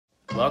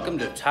Welcome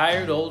to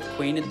Tired Old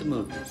Queen at the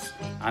Movies.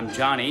 I'm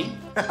Johnny.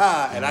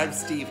 And I'm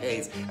Steve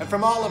Hayes. And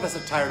from all of us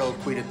at Tired Old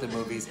Queen at the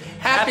Movies,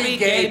 Happy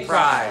Gay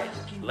Pride!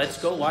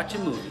 Let's go watch a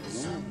movie.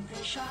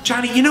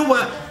 Johnny, you know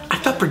what? I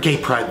thought for Gay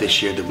Pride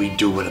this year that we'd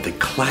do one of the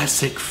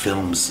classic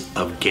films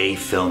of gay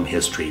film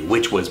history,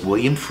 which was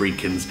William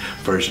Friedkin's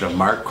version of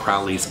Mart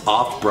Crowley's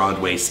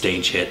off-Broadway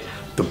stage hit,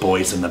 The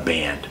Boys in the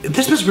Band.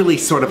 This was really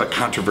sort of a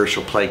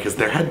controversial play because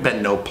there had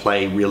been no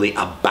play really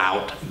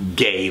about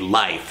gay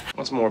life.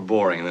 What's more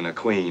boring than a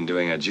queen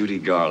doing a Judy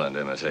Garland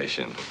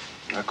imitation?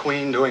 A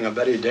queen doing a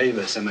Betty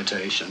Davis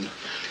imitation.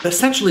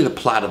 Essentially, the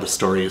plot of the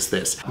story is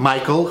this.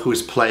 Michael, who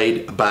is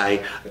played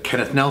by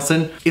Kenneth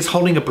Nelson, is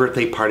holding a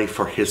birthday party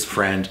for his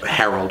friend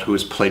Harold, who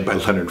is played by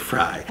Leonard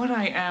Fry. What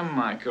I am,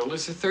 Michael,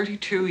 is a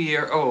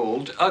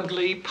 32-year-old,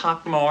 ugly,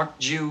 pockmarked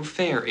Jew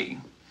fairy.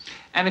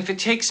 And if it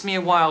takes me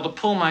a while to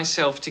pull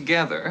myself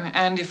together,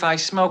 and if I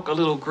smoke a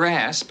little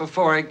grass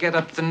before I get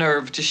up the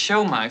nerve to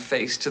show my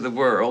face to the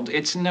world,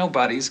 it's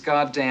nobody's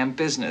goddamn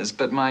business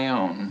but my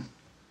own.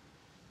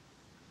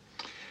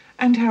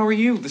 And how are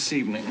you this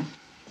evening?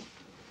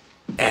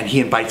 And he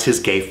invites his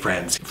gay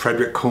friends.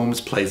 Frederick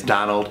Coombs plays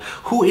Donald,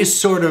 who is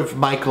sort of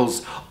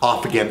Michael's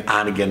off-again,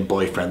 on-again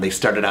boyfriend. They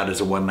started out as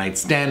a one-night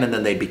stand and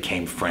then they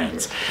became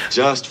friends.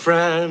 Just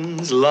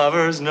friends,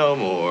 lovers no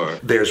more.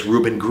 There's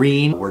Reuben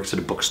Green, works at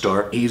a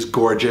bookstore. He's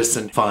gorgeous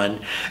and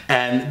fun.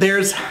 And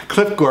there's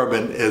Cliff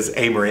Gorman as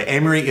Amory.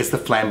 Amory is the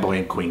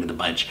flamboyant queen of the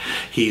bunch.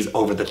 He's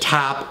over the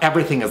top.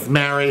 Everything is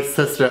Mary,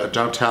 sister,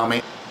 don't tell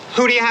me.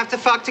 Who do you have to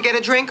fuck to get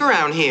a drink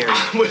around here?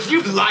 Would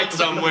you like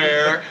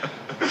somewhere?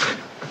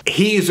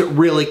 He's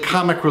really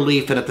comic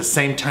relief and at the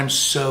same time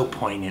so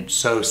poignant,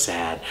 so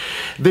sad.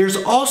 There's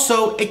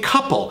also a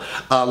couple,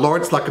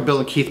 Lawrence Luckinbill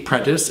and Keith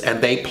Prentice,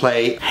 and they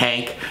play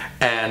Hank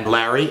and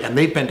Larry, and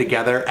they've been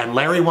together, and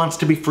Larry wants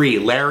to be free.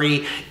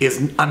 Larry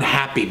is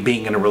unhappy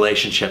being in a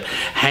relationship.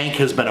 Hank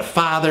has been a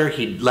father,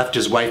 he left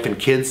his wife and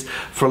kids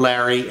for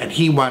Larry, and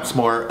he wants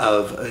more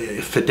of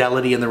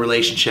fidelity in the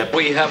relationship.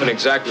 We haven't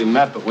exactly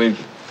met, but we've...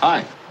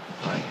 Hi.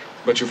 Hi.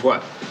 But you've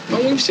what?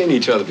 Well, we've seen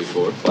each other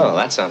before. Well,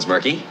 that sounds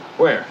murky.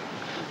 Where?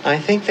 I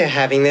think they're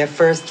having their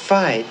first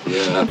fight.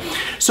 Yeah.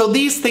 So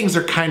these things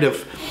are kind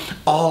of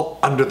all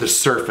under the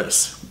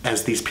surface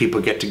as these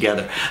people get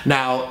together.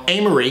 Now,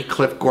 Amory,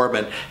 Cliff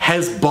Gorman,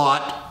 has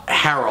bought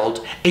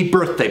Harold a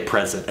birthday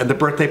present, and the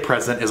birthday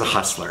present is a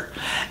hustler,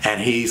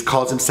 and he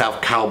calls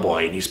himself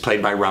Cowboy, and he's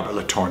played by Robert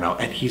Latorno,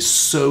 and he's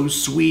so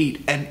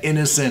sweet and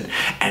innocent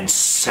and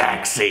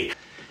sexy.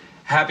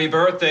 Happy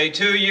birthday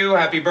to you,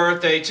 happy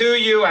birthday to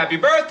you, happy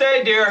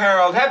birthday, dear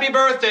Harold, happy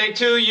birthday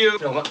to you.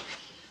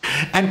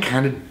 And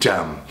kind of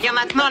dumb. Yeah,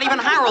 that's not even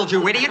Harold,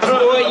 you idiot.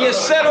 You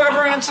said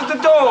whoever answered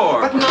the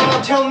door. But not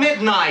until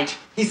midnight.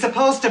 He's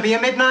supposed to be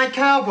a midnight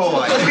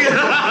cowboy.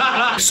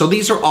 So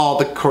these are all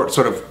the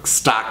sort of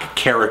stock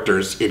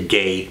characters in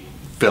gay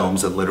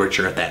films and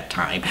literature at that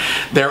time.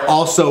 There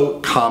also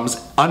comes,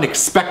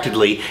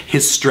 unexpectedly,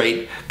 his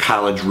straight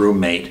college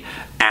roommate,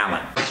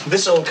 Alan.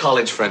 This old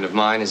college friend of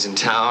mine is in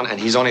town, and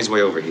he's on his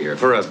way over here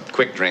for a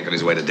quick drink on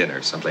his way to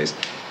dinner someplace.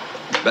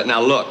 But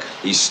now look,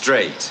 he's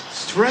straight.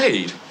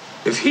 Straight?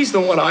 If he's the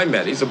one I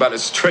met, he's about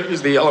as straight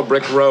as the yellow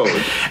brick road.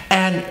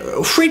 And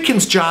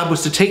Friedkin's job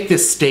was to take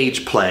this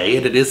stage play,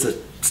 and it is a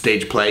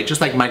stage play,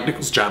 just like Mike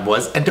Nichols' job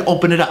was, and to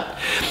open it up.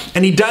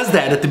 And he does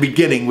that at the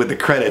beginning with the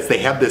credits. They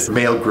have this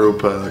male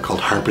group called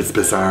Harper's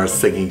Bazaar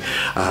singing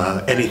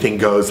Anything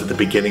Goes at the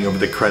beginning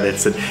of the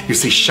credits, and you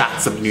see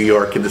shots of New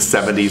York in the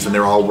 70s, and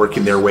they're all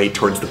working their way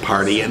towards the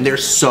party, and they're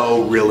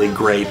so really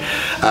great.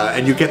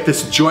 And you get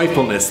this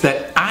joyfulness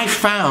that I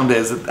found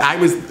as I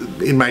was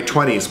in my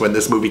 20s when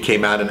this movie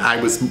came out, and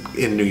I was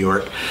in New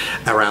York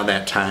around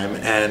that time,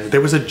 and there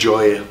was a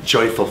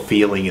joyful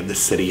feeling in the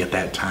city at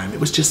that time. It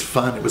was just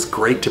fun. It was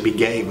great to be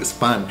gay. It was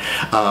fun.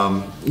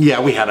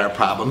 Yeah, we had our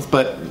problems,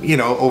 but you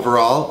know,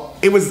 overall,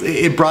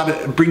 it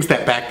brings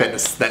that back,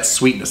 that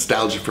sweet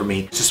nostalgia for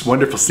me. It's just a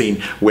wonderful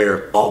scene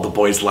where all the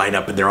boys line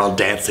up and they're all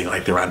dancing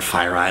like they're on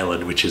Fire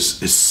Island, which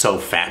is so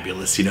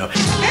fabulous, you know.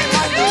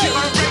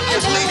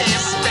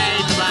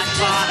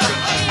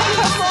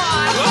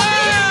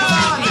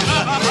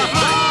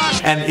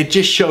 And it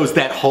just shows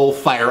that whole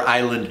Fire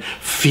Island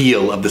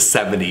feel of the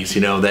 70s,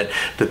 you know, that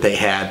they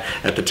had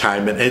at the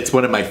time. And it's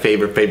one of my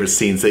favorite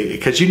scenes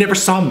because you never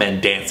saw men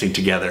dancing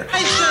together.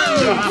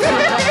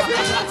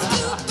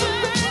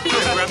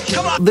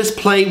 This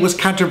play was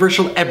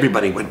controversial.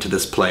 Everybody went to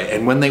this play,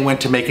 and when they went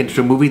to make it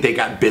into a movie, they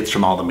got bids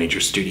from all the major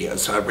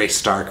studios. So Ray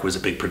Stark, who was a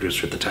big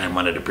producer at the time,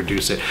 wanted to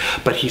produce it,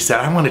 but he said,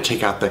 I want to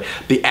take out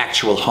the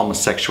actual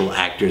homosexual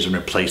actors and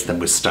replace them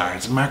with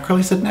stars. And Mart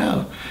Crowley said,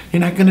 no, you're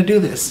not going to do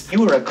this.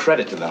 You were a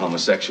credit to the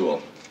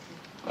homosexual.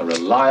 A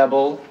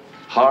reliable,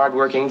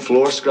 hard-working,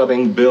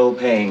 floor-scrubbing,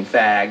 bill-paying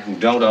fag who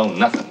don't owe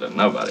nothing to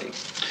nobody.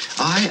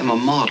 I am a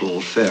model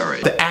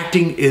fairy. The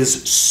acting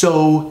is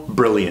so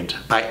brilliant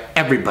by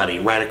everybody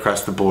right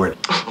across the board.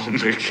 Oh,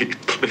 Mickey,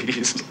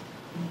 please.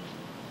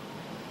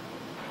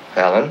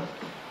 Alan,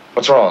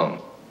 what's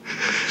wrong?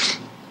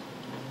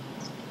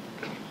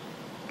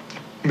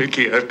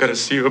 Mickey, I've got to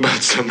see you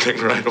about something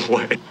right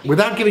away.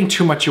 Without giving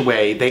too much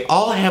away, they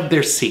all have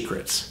their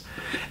secrets.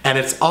 And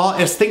it's all,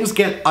 as things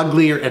get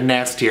uglier and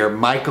nastier,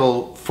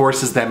 Michael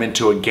forces them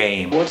into a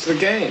game. What's the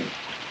game?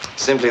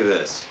 Simply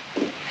this.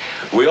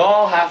 We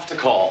all have to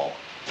call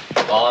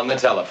on the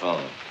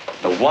telephone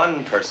the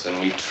one person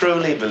we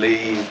truly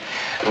believe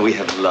we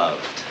have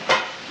loved.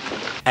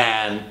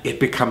 And it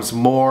becomes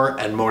more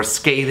and more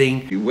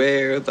scathing.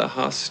 Beware the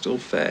hostile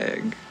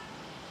fag.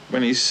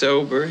 When he's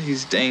sober,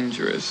 he's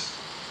dangerous.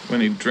 When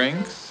he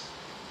drinks,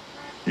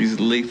 he's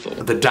lethal.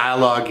 The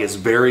dialogue is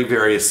very,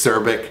 very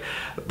acerbic,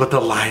 but the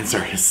lines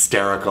are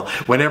hysterical.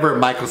 Whenever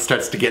Michael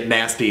starts to get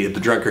nasty, the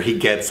drunker he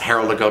gets,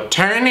 Harold will go,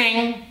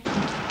 "Turning!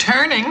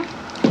 Turning?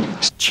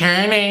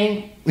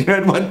 Churning." You know,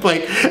 at one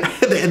point,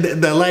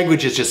 the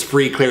language is just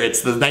free, clear.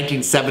 It's the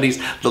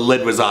 1970s, the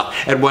lid was off.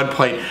 At one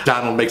point,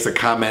 Donald makes a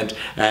comment,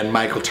 and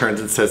Michael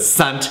turns and says,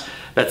 "Sant,"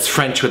 that's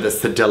French with a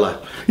cedilla.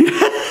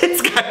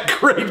 It's got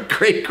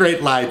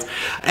great lines.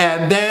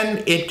 And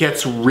then it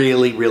gets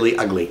really, really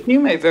ugly. You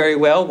may very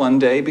well one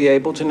day be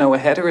able to know a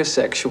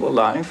heterosexual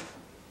life,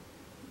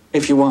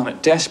 if you want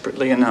it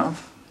desperately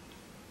enough.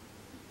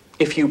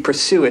 If you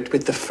pursue it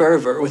with the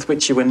fervor with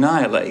which you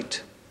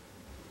annihilate.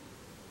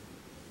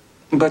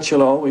 But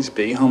you'll always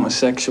be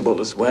homosexual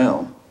as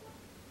well.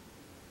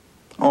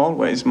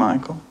 Always,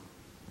 Michael.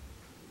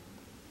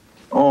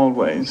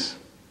 Always.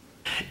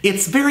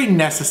 It's very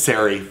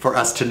necessary for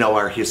us to know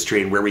our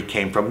history and where we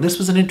came from. This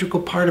was an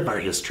integral part of our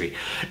history,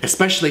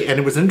 especially, and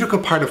it was an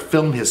integral part of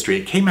film history.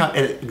 It came out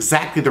at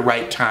exactly the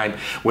right time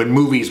when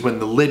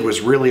the lid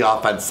was really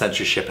off on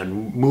censorship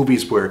and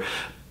movies were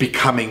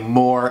becoming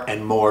more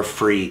and more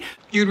free.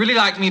 You'd really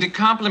like me to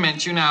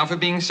compliment you now for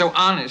being so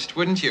honest,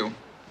 wouldn't you?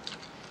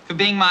 For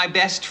being my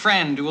best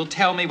friend who will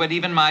tell me what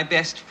even my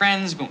best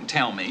friends won't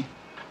tell me.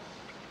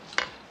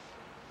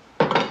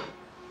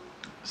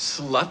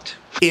 Slut.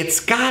 It's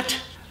got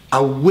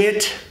a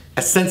wit,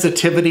 a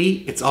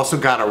sensitivity, it's also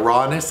got a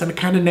rawness and a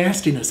kind of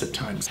nastiness at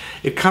times.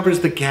 It covers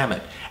the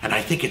gamut, and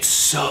I think it's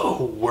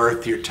so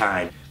worth your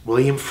time.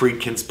 William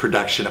Friedkin's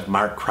production of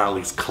Mart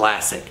Crowley's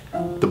classic,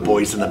 The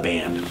Boys in the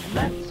Band.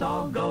 Let's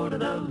all go to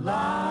the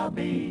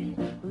lobby.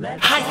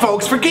 Hi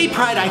folks, for Gay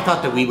Pride I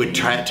thought that we would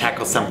try to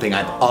tackle something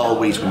I've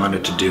always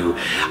wanted to do.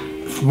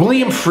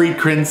 William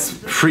Friedkin's